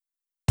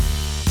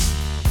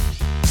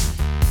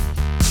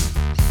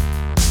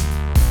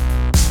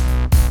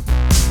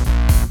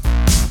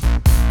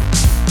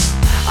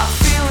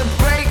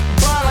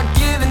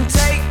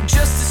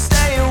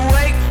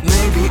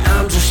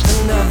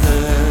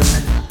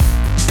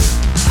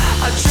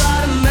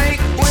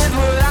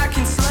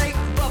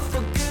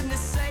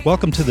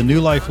Welcome to the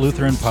New Life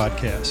Lutheran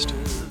Podcast,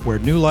 where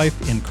new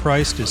life in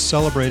Christ is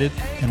celebrated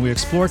and we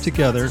explore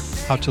together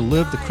how to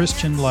live the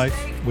Christian life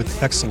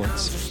with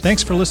excellence.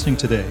 Thanks for listening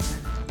today.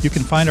 You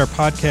can find our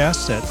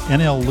podcasts at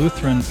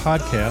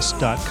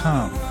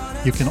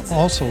nllutheranpodcast.com. You can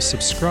also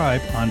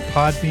subscribe on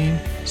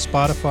Podbean,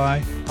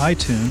 Spotify,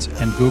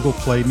 iTunes, and Google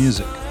Play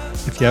Music.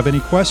 If you have any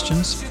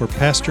questions for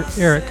Pastor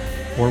Eric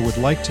or would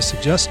like to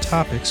suggest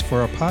topics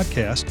for our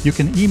podcast, you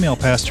can email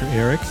Pastor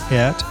Eric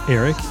at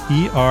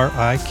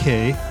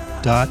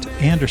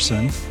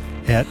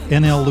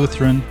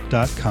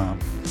eric.anderson@nllutheran.com.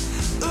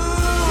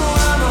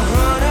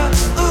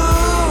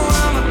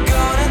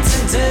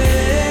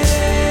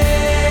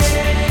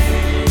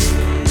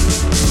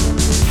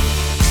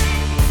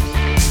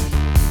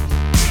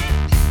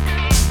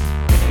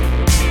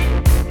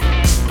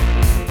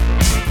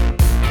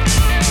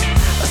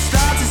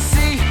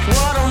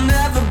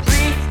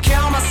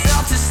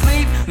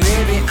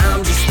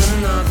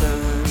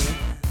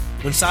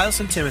 When Silas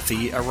and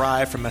Timothy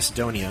arrived from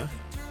Macedonia,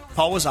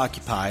 Paul was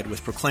occupied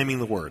with proclaiming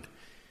the word,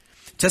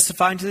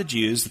 testifying to the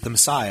Jews that the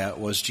Messiah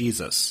was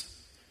Jesus.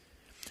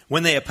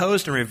 When they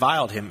opposed and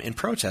reviled him in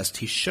protest,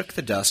 he shook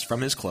the dust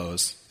from his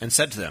clothes and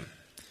said to them,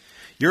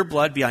 "Your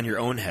blood be on your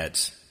own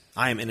heads.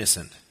 I am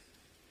innocent.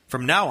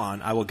 From now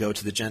on I will go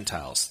to the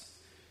Gentiles."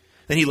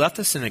 Then he left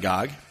the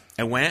synagogue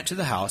and went to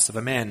the house of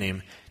a man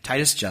named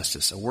Titus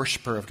Justus, a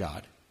worshiper of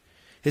God.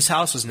 His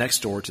house was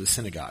next door to the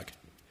synagogue.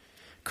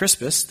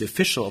 Crispus, the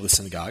official of the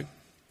synagogue,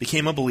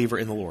 became a believer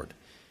in the Lord,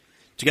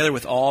 together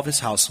with all of his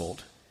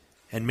household,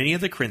 and many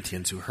of the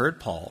Corinthians who heard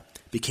Paul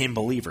became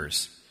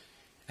believers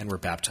and were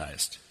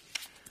baptized.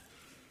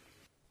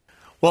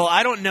 Well,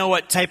 I don't know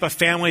what type of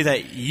family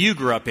that you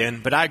grew up in,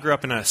 but I grew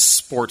up in a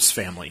sports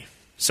family.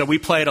 So we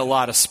played a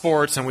lot of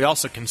sports, and we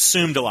also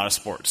consumed a lot of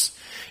sports.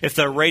 If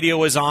the radio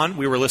was on,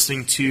 we were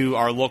listening to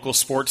our local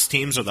sports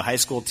teams or the high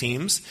school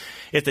teams.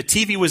 If the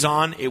TV was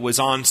on, it was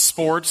on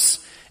sports.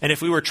 And if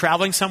we were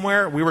traveling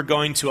somewhere, we were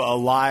going to a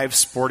live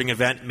sporting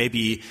event.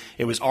 Maybe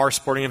it was our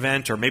sporting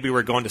event, or maybe we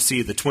were going to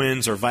see the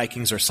Twins or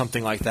Vikings or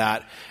something like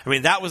that. I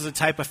mean, that was the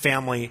type of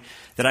family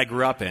that I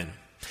grew up in.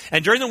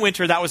 And during the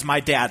winter, that was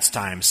my dad's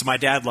time. So my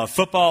dad loved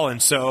football,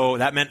 and so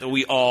that meant that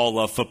we all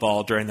loved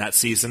football during that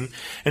season.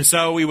 And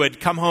so we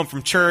would come home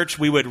from church,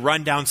 we would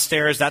run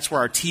downstairs, that's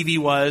where our TV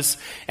was.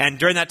 And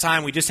during that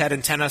time, we just had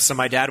antennas, so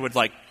my dad would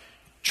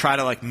try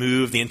to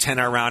move the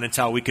antenna around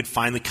until we could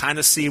finally kind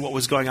of see what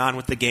was going on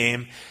with the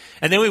game.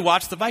 And then we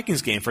watched the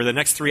Vikings game. For the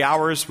next 3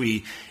 hours,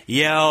 we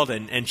yelled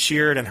and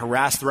cheered and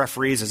harassed the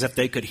referees as if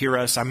they could hear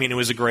us. I mean, it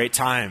was a great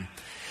time.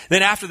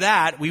 Then after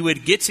that, we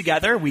would get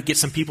together, we'd get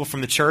some people from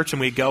the church, and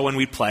we'd go and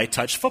we'd play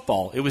touch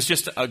football. It was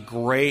just a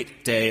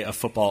great day of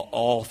football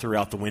all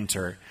throughout the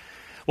winter.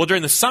 Well,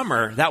 during the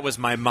summer, that was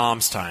my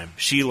mom's time.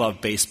 She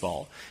loved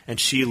baseball, and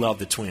she loved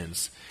the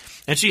Twins.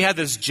 And she had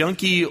this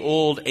junky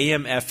old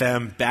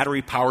AM/FM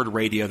battery-powered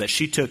radio that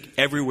she took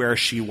everywhere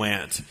she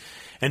went.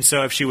 And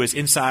so if she was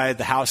inside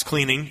the house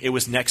cleaning, it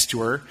was next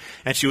to her,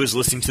 and she was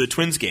listening to the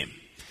Twins game.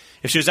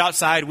 If she was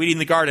outside weeding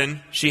the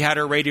garden, she had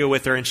her radio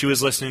with her, and she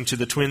was listening to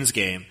the Twins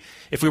game.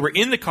 If we were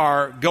in the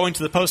car going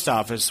to the post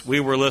office, we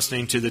were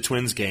listening to the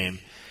Twins game.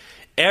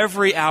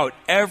 Every out,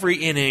 every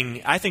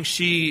inning, I think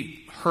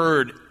she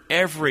heard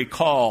every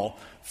call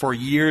for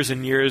years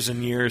and years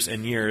and years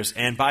and years,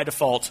 and by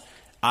default,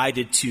 I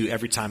did too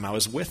every time I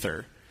was with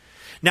her.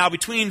 Now,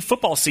 between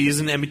football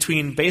season and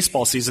between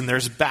baseball season,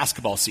 there's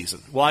basketball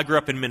season. Well, I grew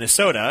up in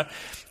Minnesota,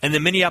 and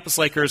the Minneapolis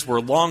Lakers were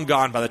long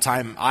gone by the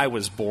time I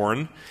was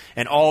born,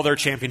 and all their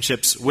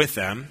championships with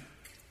them.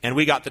 And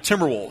we got the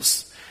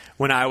Timberwolves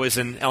when I was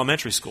in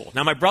elementary school.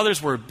 Now, my brothers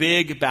were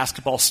big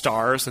basketball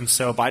stars, and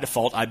so by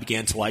default, I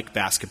began to like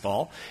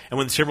basketball. And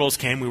when the Timberwolves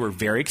came, we were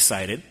very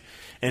excited,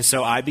 and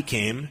so I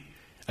became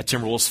a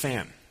Timberwolves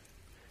fan.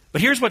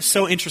 But here's what's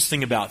so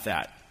interesting about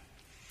that.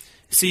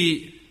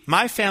 See,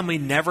 my family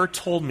never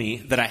told me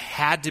that I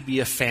had to be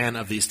a fan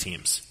of these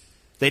teams.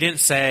 They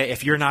didn't say,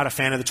 if you're not a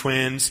fan of the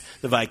Twins,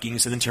 the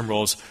Vikings, and the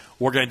Timberwolves,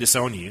 we're going to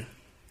disown you.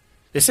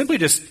 They simply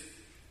just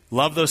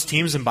love those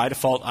teams, and by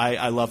default,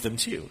 I love them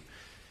too.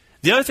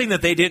 The other thing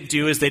that they didn't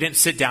do is they didn't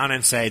sit down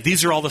and say,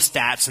 these are all the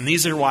stats, and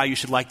these are why you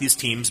should like these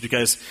teams,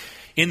 because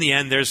in the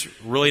end, there's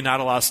really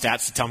not a lot of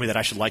stats to tell me that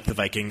I should like the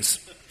Vikings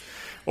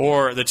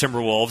or the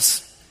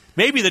Timberwolves.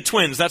 Maybe the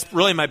Twins, that's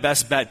really my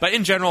best bet. But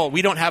in general,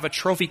 we don't have a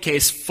trophy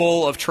case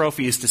full of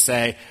trophies to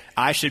say,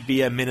 I should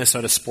be a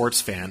Minnesota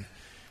sports fan.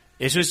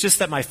 It was just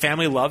that my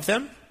family loved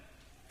them,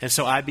 and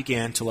so I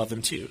began to love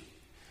them too.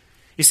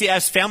 You see,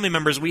 as family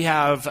members, we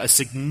have a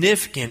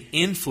significant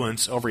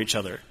influence over each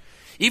other.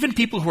 Even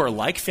people who are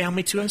like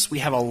family to us, we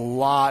have a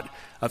lot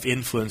of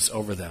influence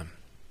over them.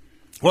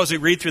 Well, as we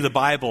read through the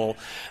Bible,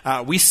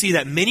 we see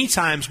that many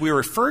times we are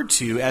referred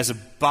to as a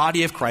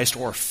body of Christ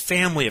or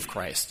family of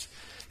Christ.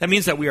 That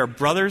means that we are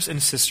brothers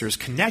and sisters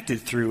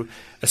connected through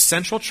a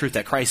central truth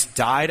that Christ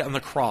died on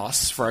the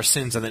cross for our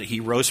sins and that he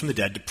rose from the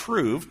dead to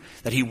prove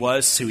that he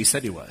was who he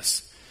said he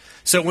was.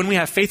 So when we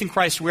have faith in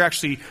Christ, we're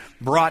actually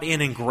brought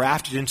in and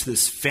grafted into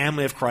this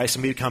family of Christ,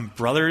 and we become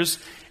brothers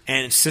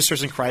and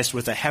sisters in Christ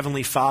with a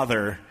heavenly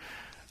Father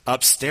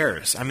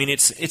upstairs. I mean,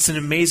 it's an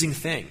amazing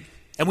thing.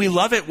 And we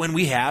love it when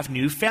we have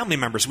new family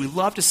members. We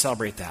love to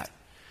celebrate that.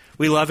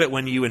 We love it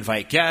when you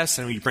invite guests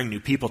and we bring new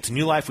people to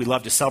New Life. We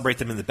love to celebrate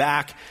them in the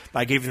back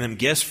by giving them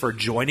gifts for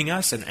joining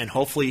us and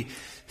hopefully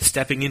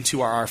stepping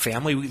into our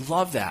family. We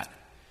love that.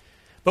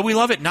 But we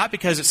love it not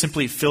because it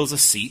simply fills a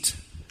seat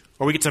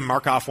or we get to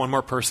mark off one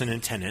more person in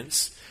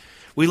attendance.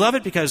 We love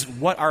it because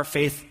what our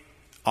faith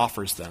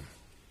offers them.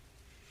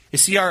 You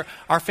see, our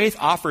faith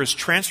offers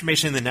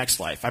transformation in the next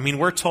life. I mean,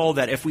 we're told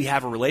that if we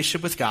have a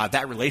relationship with God,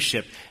 that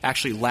relationship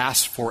actually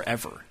lasts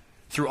forever,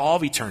 through all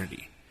of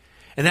eternity.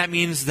 And that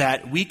means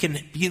that we can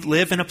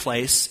live in a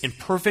place in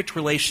perfect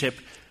relationship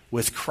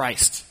with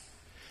Christ.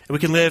 And we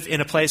can live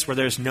in a place where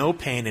there's no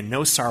pain and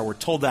no sorrow. We're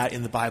told that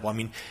in the Bible. I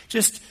mean,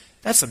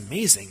 that's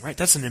amazing, right?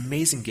 That's an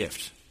amazing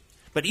gift.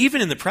 But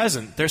even in the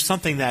present, there's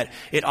something that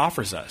it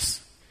offers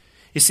us.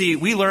 You see,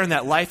 we learn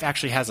that life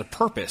actually has a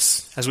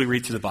purpose as we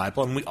read through the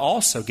Bible, and we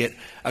also get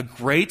a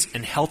great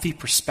and healthy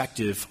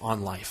perspective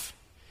on life.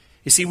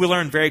 You see, we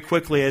learn very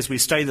quickly as we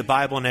study the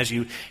Bible and as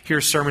you hear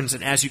sermons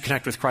and as you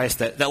connect with Christ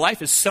that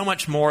life is so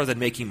much more than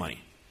making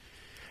money.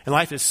 And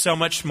life is so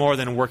much more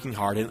than working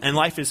hard. And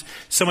life is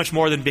so much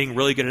more than being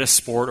really good at a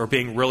sport or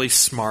being really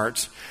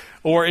smart.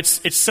 Or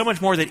it's so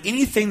much more than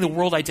anything the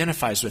world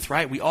identifies with,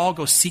 right? We all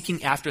go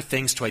seeking after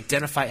things to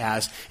identify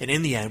as, and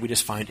in the end, we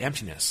just find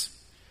emptiness.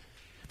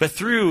 But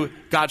through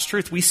God's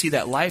truth, we see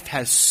that life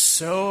has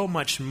so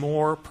much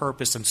more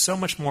purpose and so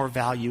much more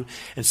value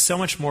and so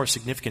much more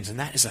significance, and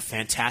that is a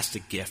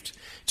fantastic gift.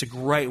 It's a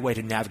great way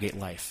to navigate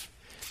life.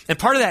 And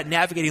part of that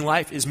navigating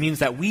life means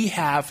that we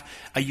have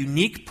a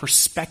unique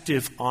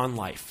perspective on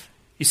life.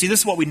 You see,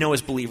 this is what we know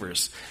as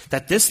believers,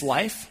 that this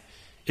life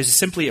is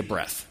simply a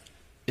breath,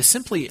 is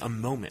simply a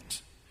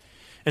moment.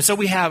 And so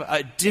we have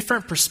a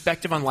different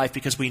perspective on life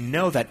because we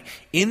know that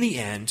in the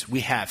end, we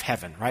have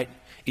heaven, right?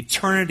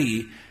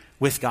 Eternity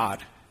with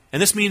God. And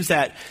this means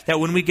that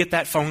when we get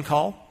that phone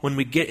call, when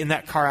we get in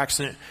that car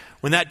accident,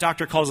 when that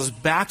doctor calls us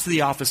back to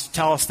the office to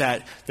tell us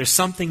that there's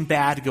something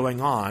bad going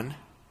on,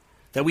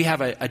 that we have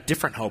a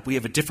different hope, we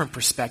have a different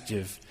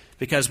perspective,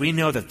 because we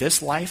know that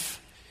this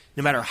life,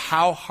 no matter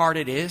how hard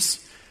it is,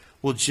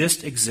 will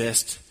just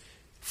exist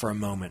for a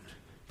moment.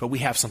 But we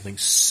have something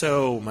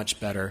so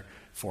much better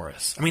for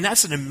us. I mean,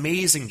 that's an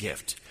amazing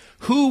gift.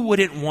 Who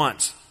wouldn't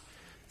want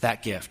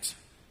that gift?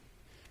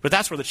 But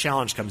that's where the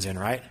challenge comes in,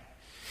 right?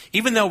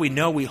 Even though we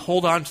know we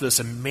hold on to this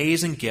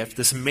amazing gift,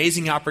 this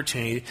amazing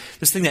opportunity,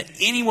 this thing that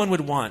anyone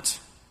would want,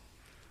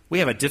 we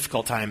have a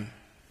difficult time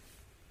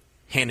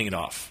handing it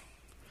off.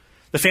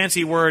 The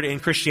fancy word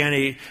in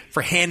Christianity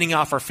for handing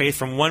off our faith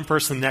from one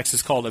person to the next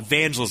is called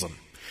evangelism,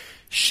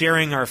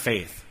 sharing our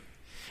faith.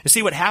 And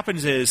see, what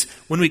happens is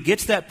when we get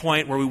to that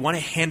point where we want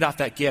to hand off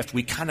that gift,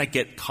 we kind of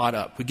get caught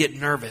up. We get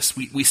nervous.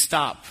 We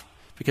stop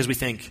because we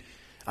think,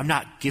 I'm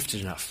not gifted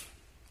enough.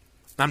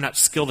 I'm not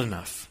skilled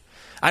enough.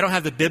 I don't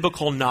have the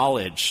biblical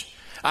knowledge.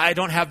 I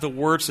don't have the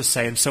words to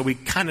say, and so we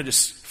kind of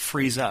just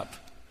freeze up.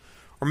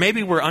 Or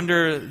maybe we're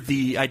under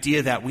the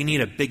idea that we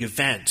need a big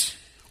event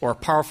or a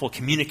powerful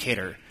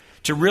communicator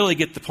to really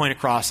get the point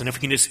across, and if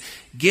we can just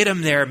get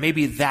them there,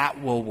 maybe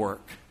that will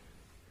work.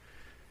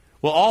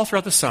 Well, all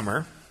throughout the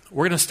summer,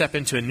 we're going to step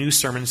into a new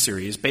sermon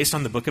series based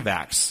on the book of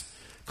Acts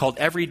called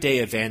Everyday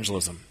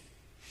Evangelism.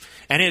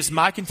 And it is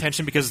my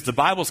contention, because it's the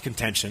Bible's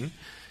contention,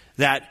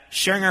 that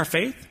sharing our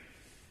faith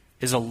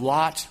is a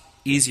lot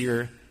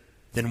easier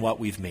than what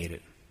we've made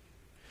it.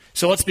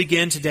 So let's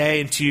begin today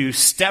into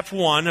step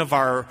one of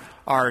our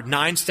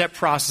 9-step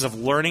process of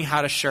learning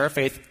how to share our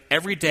faith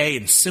every day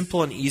in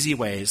simple and easy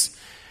ways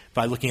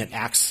by looking at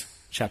Acts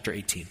chapter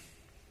 18.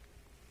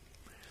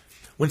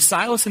 When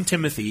Silas and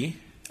Timothy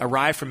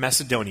arrived from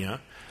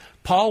Macedonia,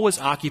 Paul was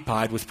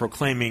occupied with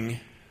proclaiming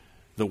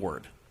the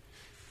word.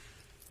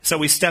 So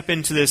we step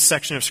into this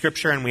section of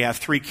Scripture and we have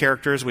 3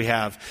 characters. We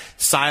have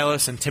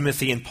Silas and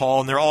Timothy and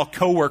Paul, and they're all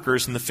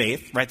co-workers in the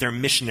faith, right? They're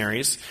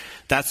missionaries.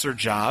 That's their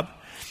job.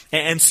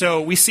 And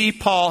so we see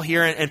Paul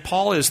here, and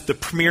Paul is the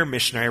premier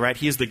missionary, right?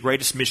 He is the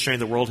greatest missionary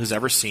the world has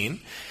ever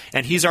seen.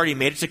 And he's already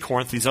made it to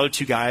Corinth. These other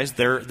 2 guys,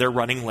 they're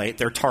running late.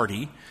 They're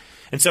tardy.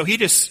 And so he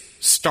just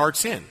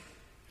starts in.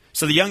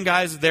 So the young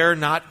guys, they're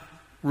not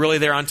really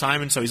there on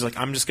time. And so he's like,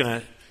 I'm just going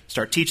to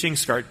start teaching,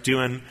 start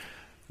doing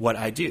what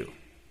I do.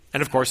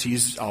 And of course,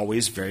 he's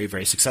always very,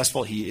 very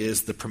successful. He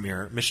is the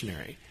premier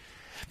missionary.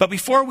 But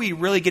before we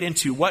really get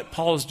into what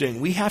Paul is doing,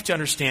 we have to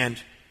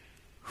understand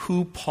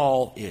who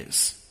Paul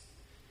is.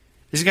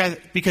 This guy,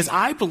 because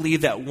I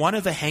believe that one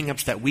of the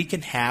hang-ups that we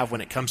can have when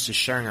it comes to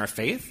sharing our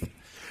faith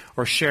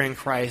or sharing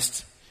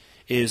Christ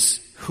is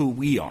who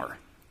we are.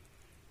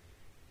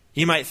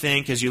 You might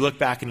think, as you look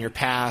back in your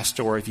past,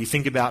 or if you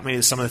think about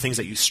maybe some of the things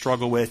that you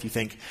struggle with, you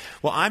think,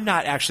 well, I'm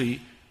not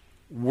actually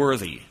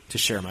worthy to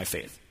share my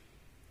faith.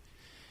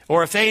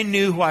 Or if they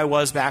knew who I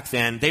was back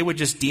then, they would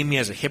just deem me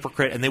as a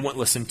hypocrite and they wouldn't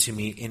listen to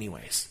me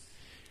anyways.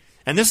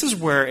 And this is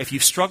where, if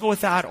you've struggled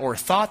with that or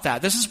thought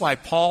that, this is why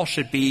Paul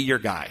should be your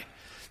guy.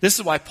 This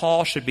is why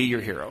Paul should be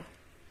your hero.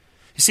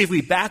 You see, if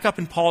we back up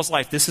in Paul's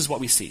life, this is what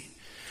we see.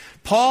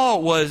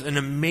 Paul was an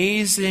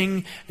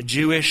amazing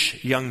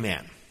Jewish young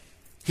man.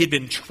 He had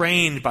been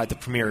trained by the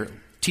premier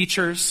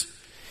teachers.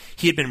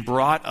 He had been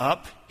brought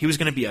up. He was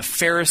going to be a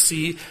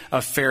Pharisee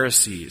of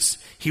Pharisees.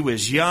 He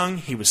was young,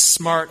 he was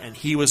smart, and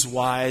he was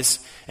wise,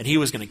 and he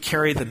was going to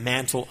carry the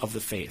mantle of the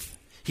faith.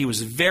 He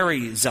was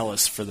very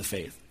zealous for the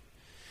faith.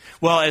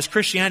 Well, as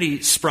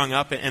Christianity sprung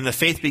up and the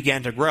faith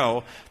began to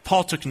grow,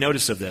 Paul took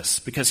notice of this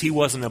because he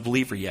wasn't a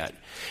believer yet.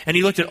 And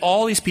he looked at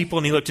all these people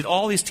and he looked at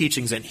all these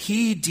teachings and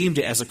he deemed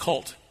it as a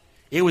cult.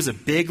 It was a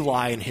big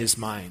lie in his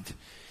mind.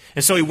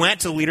 And so he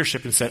went to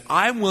leadership and said,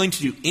 I'm willing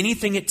to do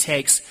anything it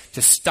takes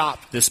to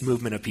stop this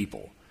movement of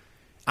people.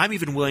 I'm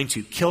even willing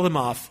to kill them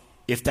off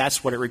if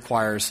that's what it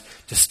requires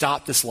to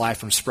stop this lie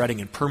from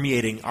spreading and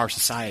permeating our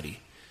society.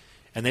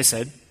 And they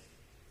said,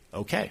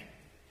 okay.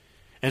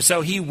 And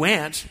so he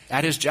went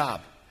at his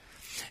job.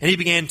 And he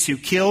began to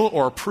kill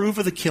or approve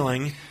of the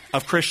killing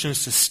of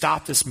Christians to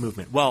stop this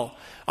movement. Well,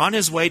 on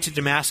his way to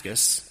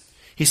Damascus,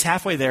 he's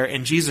halfway there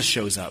and Jesus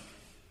shows up.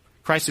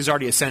 Christ has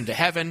already ascended to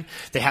heaven.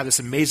 They have this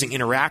amazing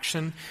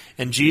interaction.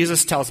 And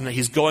Jesus tells him that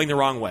he's going the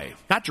wrong way.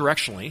 Not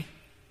directionally,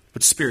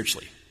 but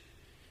spiritually.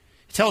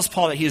 He tells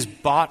Paul that he has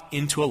bought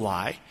into a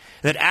lie.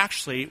 That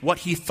actually what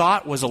he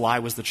thought was a lie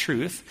was the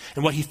truth.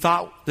 And what he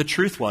thought the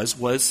truth was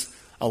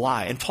a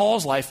lie. And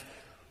Paul's life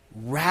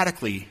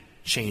radically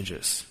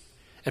changes.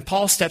 And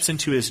Paul steps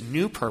into his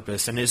new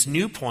purpose and his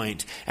new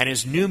point and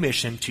his new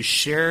mission to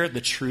share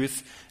the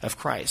truth of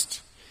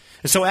Christ.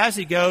 And so as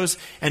he goes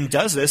and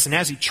does this, and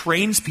as he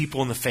trains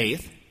people in the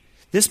faith,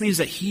 this means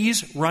that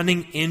he's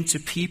running into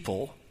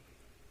people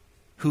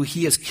who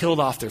he has killed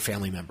off their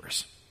family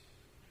members.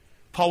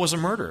 Paul was a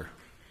murderer,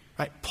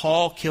 right?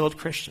 Paul killed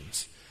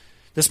Christians.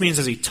 This means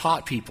as he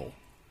taught people,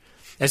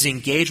 as he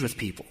engaged with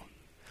people,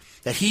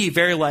 that he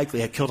very likely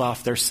had killed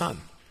off their son,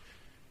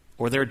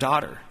 or their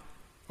daughter,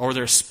 or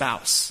their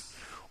spouse,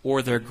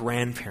 or their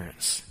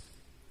grandparents.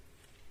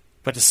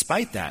 But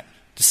despite that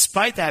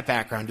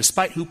background,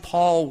 despite who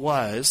Paul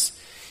was,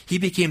 he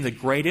became the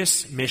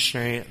greatest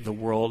missionary the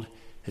world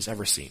has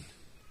ever seen.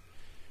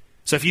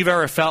 So if you've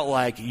ever felt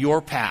like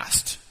your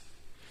past,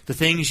 the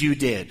things you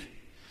did,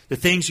 the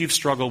things you've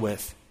struggled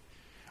with,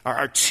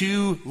 are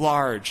too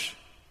large,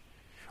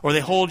 or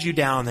they hold you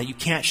down that you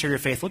can't share your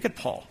faith, look at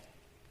Paul.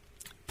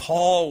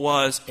 Paul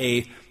was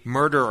a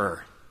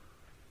murderer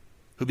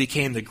who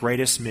became the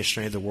greatest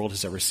missionary the world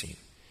has ever seen.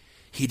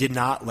 He did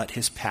not let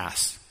his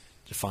past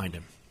define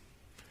him.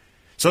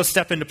 So let's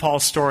step into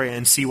Paul's story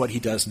and see what he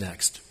does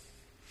next.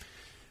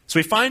 So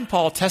we find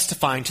Paul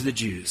testifying to the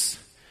Jews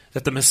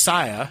that the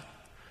Messiah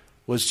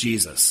was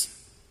Jesus.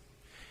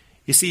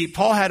 You see,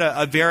 Paul had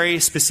a very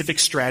specific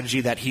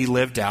strategy that he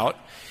lived out.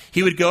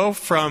 He would go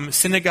from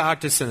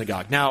synagogue to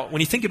synagogue. Now, when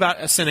you think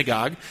about a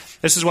synagogue,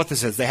 this is what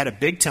this is. They had a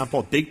big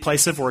temple, a big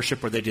place of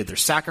worship where they did their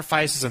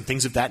sacrifices and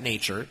things of that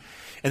nature.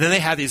 And then they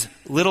had these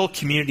little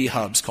community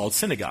hubs called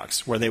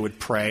synagogues where they would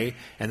pray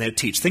and they would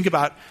teach. Think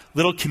about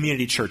little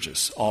community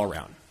churches all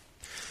around.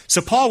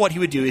 So Paul, what he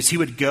would do is he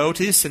would go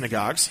to these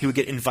synagogues, he would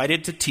get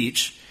invited to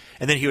teach,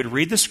 and then he would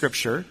read the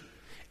scripture,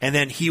 and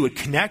then he would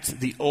connect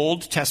the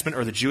Old Testament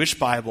or the Jewish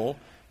Bible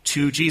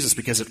to Jesus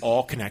because it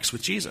all connects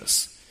with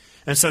Jesus.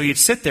 And so he'd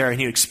sit there and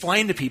he'd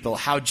explain to people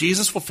how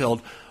Jesus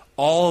fulfilled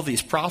all of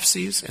these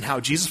prophecies and how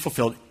Jesus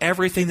fulfilled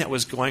everything that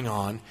was going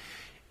on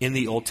in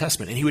the Old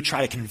Testament. And he would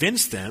try to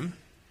convince them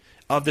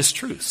of this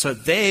truth so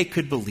they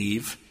could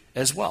believe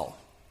as well.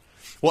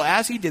 Well,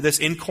 as he did this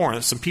in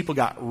Corinth, some people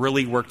got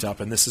really worked up,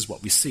 and this is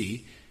what we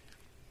see.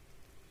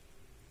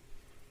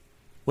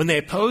 When they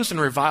opposed and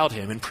reviled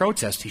him in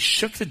protest, he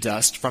shook the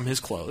dust from his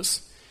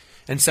clothes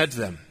and said to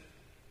them,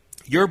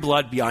 "Your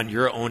blood be on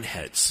your own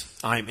heads.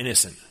 I am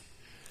innocent.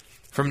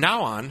 From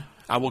now on,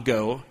 I will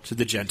go to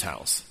the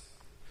Gentiles."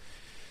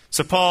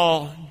 So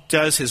Paul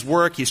does his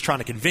work. He's trying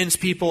to convince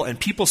people, and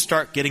people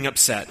start getting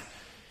upset.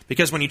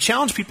 Because when you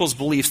challenge people's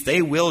beliefs,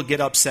 they will get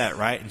upset,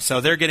 right? And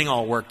so they're getting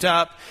all worked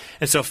up.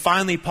 And so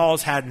finally,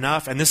 Paul's had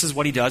enough, and this is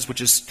what he does,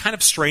 which is kind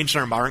of strange in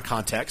our modern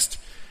context.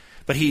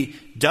 But he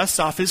dusts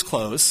off his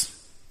clothes,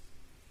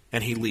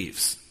 and he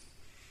leaves.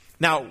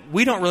 Now,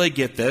 we don't really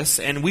get this,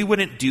 and we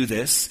wouldn't do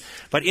this,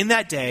 but in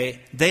that day,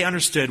 they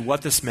understood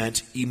what this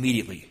meant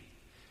immediately.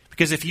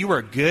 Because if you were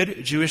a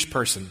good Jewish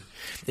person,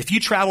 if you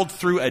traveled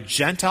through a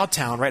Gentile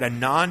town, right, a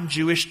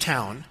non-Jewish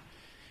town,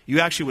 you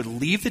actually would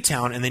leave the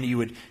town and then you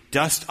would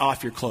dust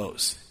off your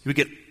clothes. You would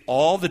get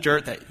all the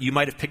dirt that you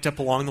might have picked up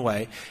along the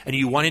way, and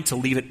you wanted to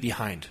leave it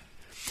behind.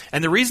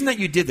 And the reason that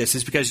you did this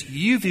is because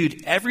you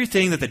viewed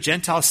everything that the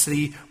Gentile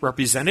city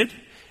represented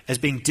as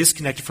being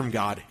disconnected from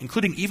God,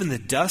 including even the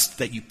dust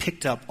that you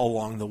picked up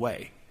along the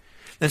way.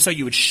 And so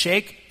you would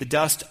shake the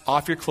dust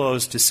off your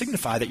clothes to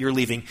signify that you're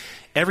leaving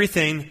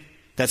everything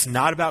that's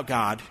not about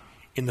God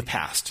in the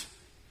past.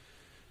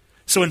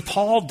 So when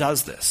Paul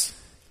does this,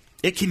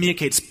 it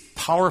communicates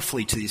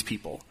powerfully to these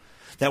people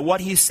that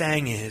what he's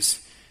saying is,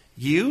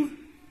 you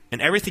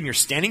and everything you're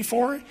standing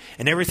for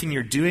and everything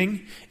you're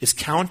doing is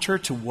counter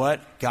to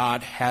what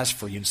God has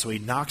for you. And so he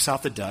knocks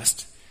off the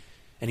dust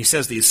and he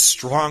says these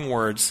strong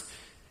words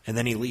and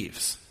then he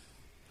leaves.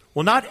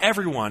 Well, not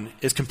everyone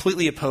is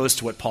completely opposed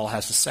to what Paul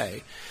has to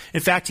say.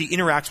 In fact, he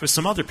interacts with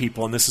some other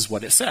people, and this is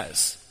what it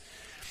says.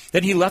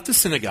 Then he left the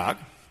synagogue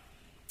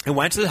and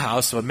went to the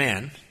house of a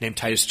man named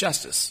Titus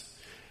Justus,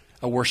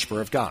 a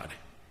worshiper of God.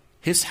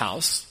 His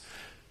house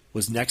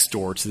was next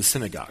door to the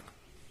synagogue.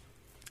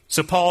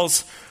 So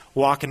Paul's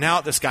walking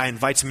out. This guy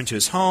invites him into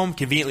his home.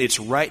 Conveniently,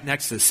 it's right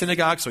next to the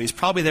synagogue, so he's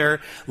probably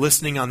there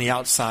listening on the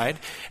outside.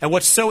 And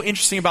what's so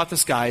interesting about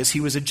this guy is he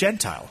was a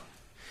Gentile.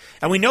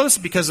 And we know this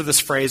because of this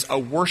phrase, a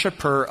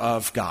worshiper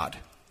of God.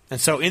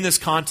 And so in this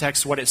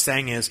context, what it's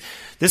saying is,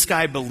 this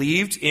guy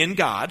believed in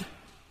God,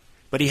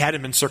 but he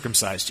hadn't been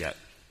circumcised yet.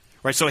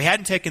 Right? So he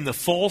hadn't taken the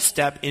full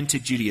step into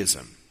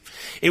Judaism.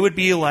 It would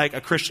be like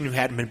a Christian who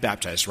hadn't been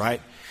baptized,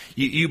 right?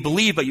 You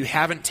believe, but you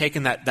haven't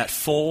taken that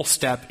full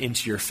step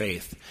into your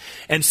faith.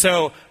 And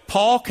so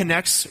Paul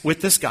connects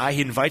with this guy.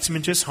 He invites him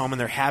into his home,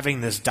 and they're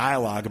having this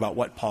dialogue about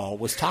what Paul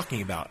was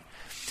talking about.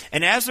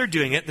 And as they're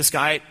doing it, this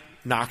guy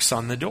knocks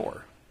on the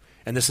door.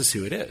 And this is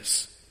who it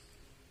is.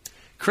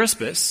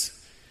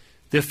 Crispus,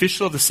 the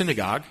official of the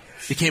synagogue,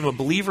 became a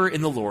believer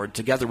in the Lord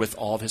together with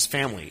all of his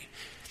family.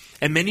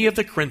 And many of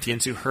the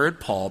Corinthians who heard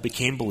Paul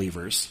became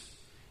believers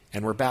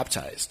and were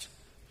baptized.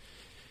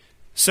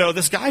 So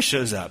this guy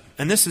shows up,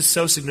 and this is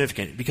so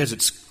significant because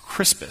it's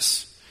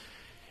Crispus.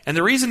 And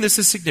the reason this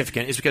is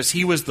significant is because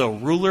he was the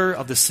ruler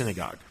of the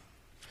synagogue.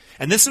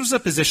 And this was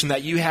a position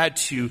that you had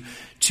to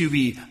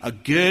be a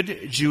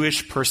good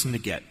Jewish person to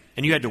get.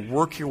 And you had to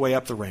work your way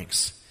up the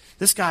ranks.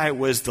 This guy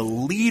was the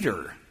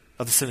leader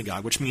of the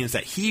synagogue, which means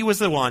that he was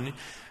the one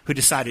who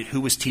decided who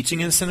was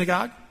teaching in the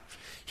synagogue.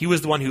 He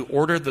was the one who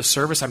ordered the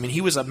service. I mean, he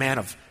was a man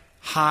of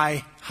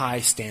high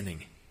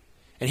standing.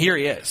 And here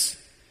he is.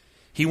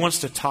 He wants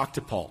to talk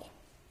to Paul.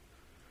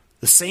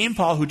 The same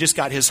Paul who just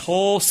got his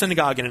whole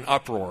synagogue in an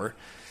uproar.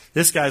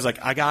 This guy's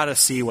like, I got to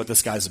see what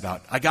this guy's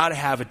about. I got to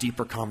have a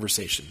deeper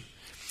conversation.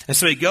 And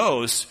so he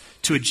goes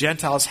to a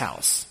Gentile's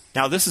house.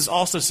 Now, this is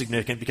also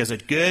significant because a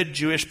good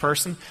Jewish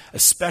person,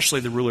 especially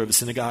the ruler of the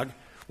synagogue,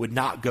 would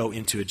not go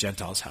into a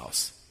Gentile's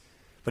house.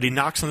 But he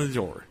knocks on the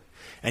door,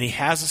 and he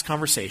has this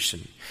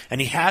conversation, and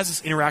he has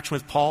this interaction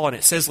with Paul, and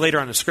it says later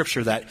on in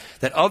Scripture that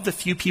of the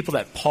few people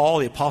that Paul,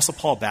 the Apostle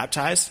Paul,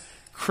 baptized,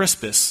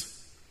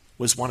 Crispus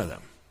was one of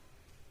them.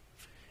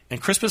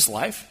 And Crispus'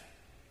 life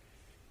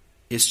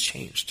is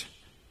changed.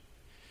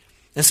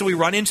 And so we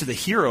run into the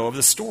hero of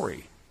the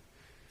story.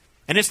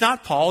 And it's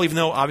not Paul, even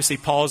though obviously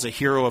Paul is a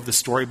hero of the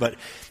story, but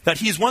that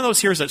he's one of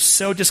those heroes that's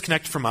so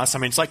disconnected from us. I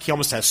mean, it's like he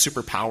almost has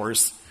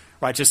superpowers,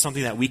 right? Just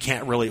something that we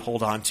can't really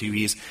hold on to.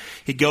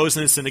 He goes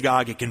in the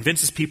synagogue, he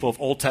convinces people of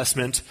the Old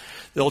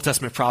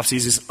Testament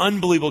prophecies. He's an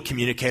unbelievable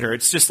communicator.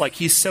 It's just like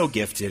he's so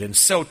gifted and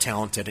so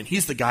talented, and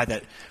he's the guy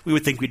that we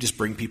would think we'd just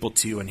bring people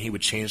to and he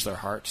would change their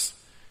hearts.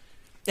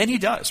 And he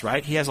does,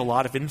 right? He has a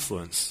lot of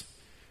influence.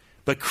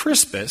 But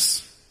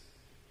Crispus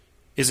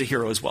is a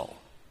hero as well.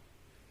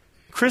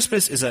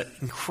 Crispus is an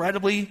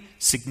incredibly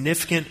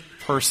significant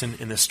person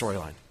in this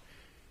storyline.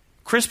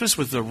 Crispus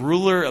was the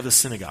ruler of the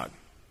synagogue.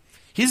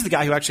 He's the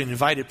guy who actually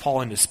invited Paul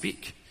in to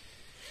speak.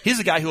 He's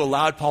the guy who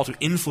allowed Paul to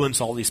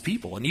influence all these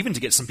people and even to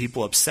get some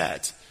people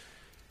upset.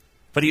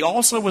 But he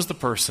also was the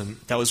person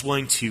that was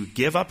willing to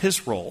give up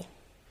his role,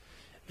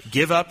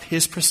 give up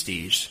his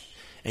prestige,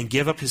 and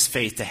give up his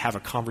faith to have a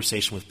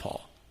conversation with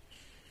Paul.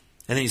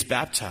 And then he's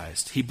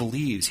baptized. He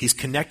believes. He's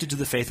connected to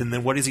the faith. And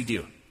then what does he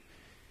do?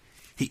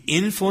 He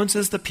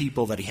influences the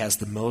people that he has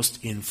the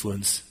most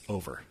influence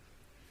over.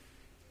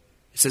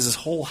 It says his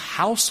whole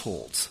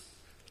household's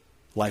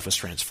life was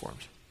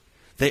transformed.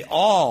 They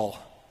all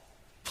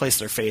placed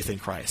their faith in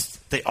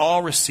Christ. They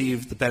all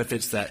received the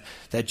benefits that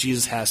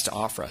Jesus has to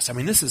offer us. I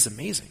mean, this is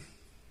amazing.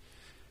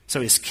 So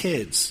his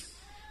kids,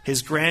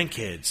 his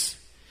grandkids,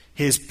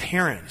 his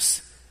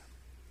parents,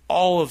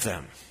 all of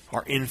them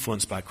are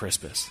influenced by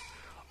Crispus.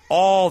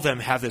 All of them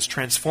have this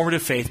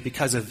transformative faith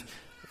because of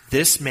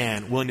this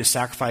man willing to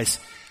sacrifice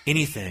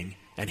anything,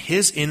 and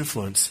his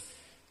influence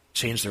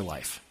changed their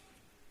life.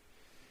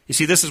 You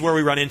see, this is where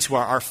we run into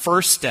our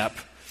first step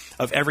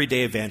of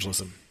everyday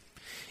evangelism.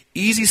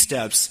 Easy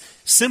steps,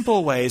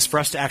 simple ways for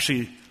us to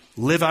actually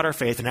live out our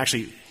faith and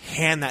actually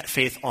hand that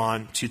faith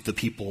on to the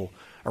people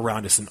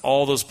around us and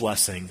all those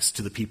blessings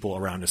to the people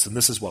around us. And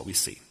this is what we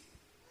see.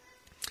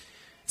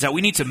 Is that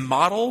we need to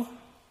model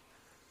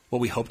what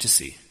we hope to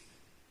see.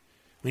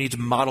 We need to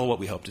model what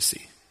we hope to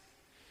see.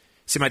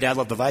 See, my dad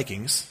loved the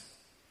Vikings,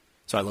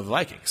 so I love the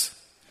Vikings.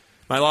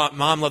 My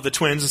mom loved the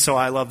Twins, and so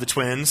I love the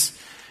Twins.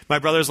 My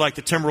brothers like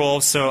the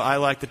Timberwolves, so I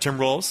like the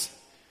Timberwolves.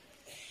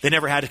 They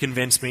never had to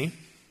convince me.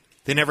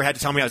 They never had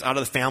to tell me I was out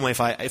of the family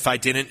if I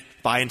didn't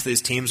buy into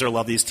these teams or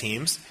love these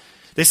teams.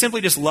 They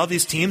simply just loved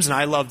these teams, and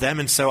I loved them,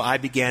 and so I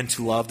began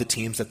to love the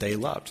teams that they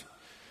loved.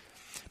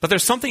 But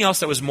there's something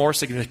else that was more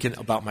significant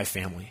about my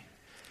family.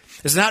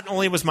 Is not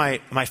only was my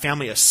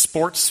family a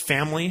sports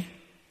family,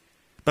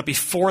 but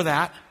before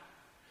that,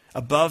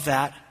 above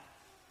that,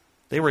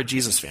 They were a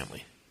Jesus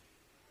family.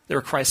 They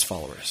were Christ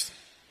followers.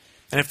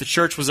 And if the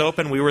church was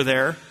open, we were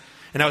there.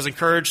 And I was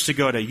encouraged to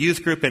go to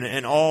youth group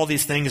and all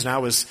these things. And I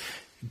was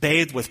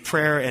bathed with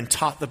prayer and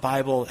taught the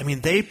Bible. I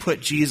mean, they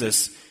put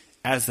Jesus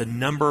as the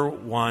number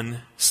one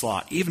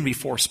slot, even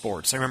before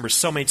sports. I remember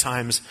so many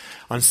times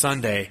on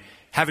Sunday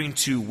having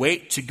to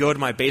wait to go to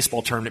my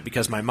baseball tournament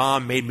because my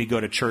mom made me go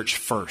to church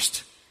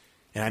first.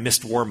 And I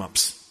missed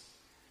warm-ups.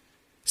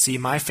 See,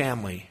 my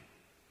family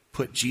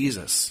put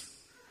Jesus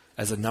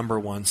as a number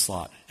one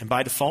slot. And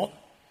by default,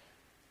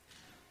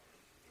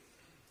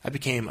 I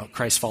became a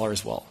Christ follower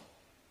as well.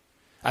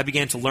 I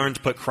began to learn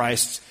to put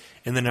Christ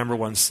in the number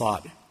one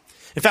slot.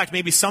 In fact,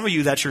 maybe some of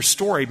you, that's your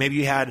story. Maybe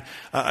you had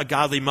a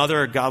godly mother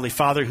or a godly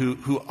father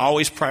who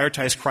always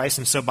prioritized Christ,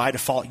 and so by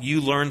default,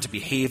 you learned to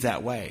behave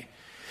that way.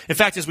 In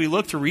fact, as we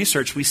look through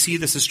research, we see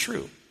this is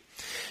true.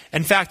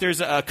 In fact,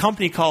 there's a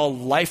company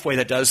called Lifeway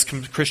that does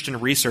Christian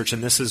research,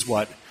 and this is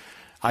what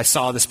I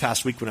saw this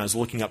past week when I was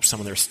looking up some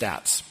of their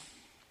stats.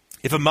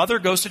 If a mother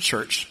goes to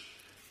church,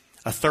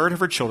 a third of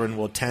her children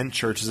will attend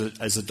church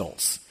as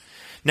adults.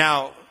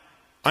 Now,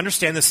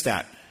 understand this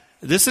stat.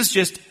 This is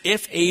just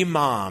if a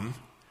mom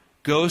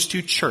goes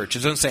to church. It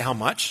doesn't say how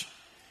much.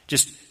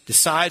 Just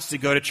decides to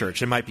go to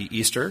church. It might be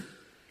Easter.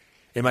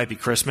 It might be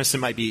Christmas. It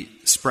might be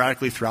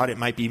sporadically throughout. It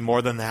might be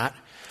more than that.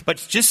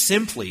 But just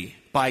simply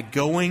by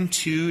going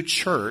to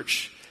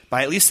church,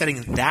 by at least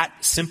setting that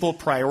simple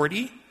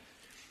priority,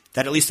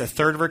 that at least a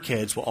third of her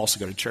kids will also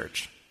go to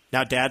church.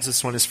 Now, dads,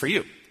 this one is for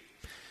you.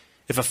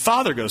 If a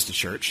father goes to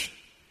church,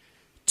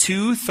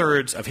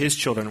 2/3 of his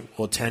children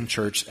will attend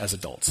church as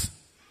adults.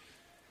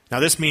 Now,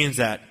 this means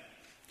that,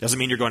 doesn't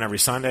mean you're going every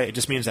Sunday. It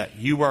just means that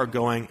you are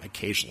going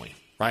occasionally,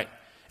 right?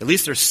 At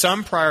least there's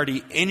some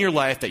priority in your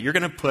life that you're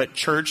going to put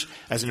church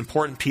as an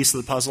important piece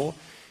of the puzzle,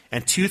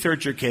 and 2/3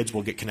 of your kids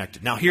will get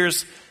connected. Now,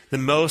 here's the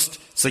most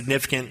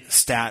significant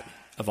stat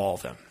of all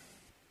of them.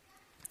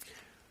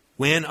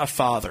 When a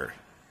father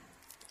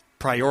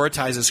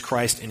prioritizes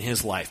Christ in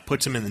his life,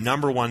 puts him in the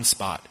number one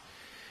spot,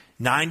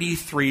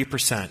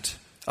 93%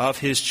 of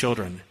his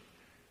children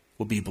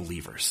will be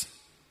believers.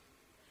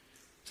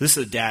 So this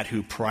is a dad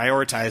who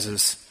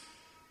prioritizes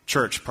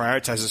church,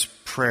 prioritizes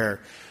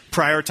prayer,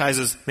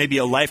 prioritizes maybe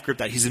a life group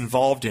that he's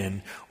involved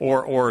in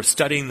or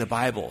studying the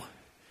Bible.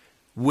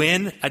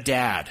 When a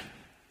dad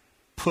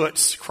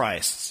puts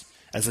Christ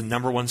as the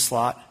number one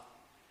slot,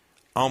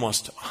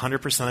 almost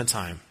 100% of the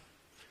time,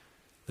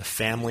 the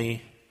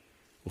family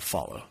will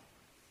follow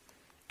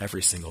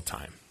every single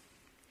time.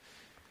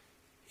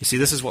 You see,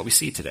 this is what we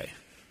see today.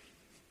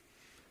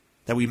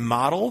 That we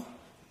model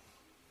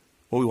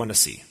what we want to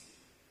see.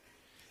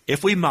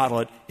 If we model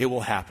it, it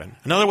will happen.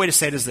 Another way to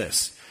say it is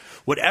this.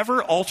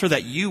 Whatever altar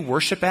that you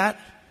worship at,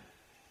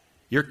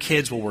 your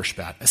kids will worship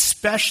at,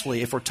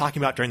 especially if we're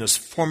talking about during those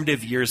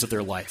formative years of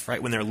their life,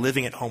 right, when they're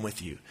living at home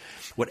with you.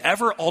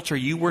 Whatever altar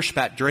you worship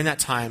at during that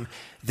time,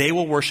 they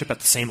will worship at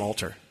the same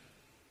altar.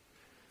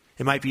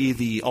 It might be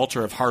the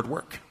altar of hard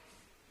work,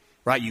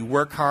 right? You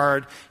work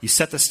hard, you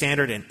set the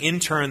standard, and in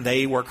turn,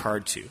 they work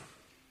hard too.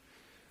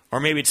 Or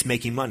maybe it's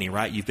making money,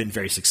 right? You've been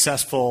very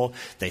successful.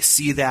 They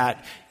see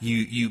that.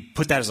 You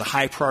put that as a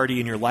high priority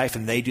in your life,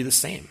 and they do the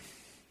same.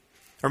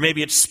 Or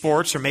maybe it's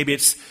sports, or maybe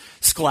it's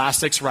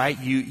scholastics, right?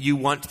 You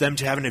want them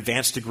to have an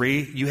advanced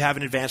degree. You have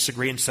an advanced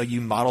degree, and so you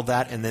model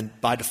that, and then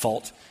by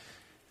default,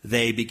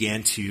 they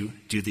began to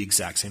do the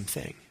exact same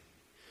thing.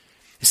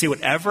 You see,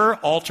 whatever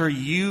altar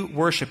you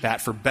worship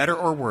at, for better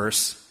or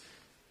worse,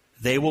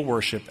 they will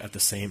worship at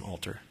the same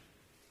altar.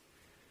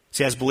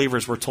 See, as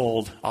believers, we're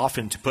told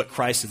often to put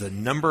Christ as the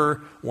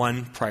number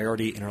one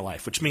priority in our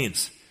life, which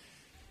means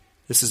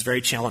this is very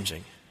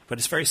challenging, but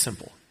it's very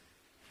simple.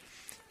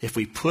 If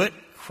we put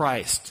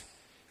Christ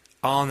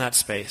on that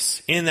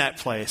space, in that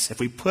place, if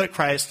we put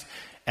Christ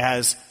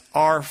as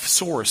our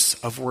source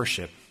of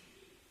worship,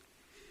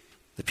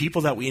 the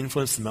people that we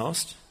influence the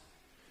most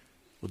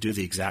will do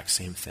the exact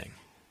same thing.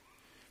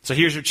 So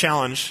here's your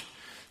challenge.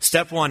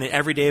 Step 1 in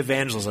everyday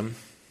evangelism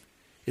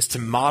is to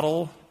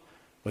model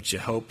what you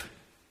hope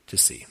to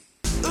see.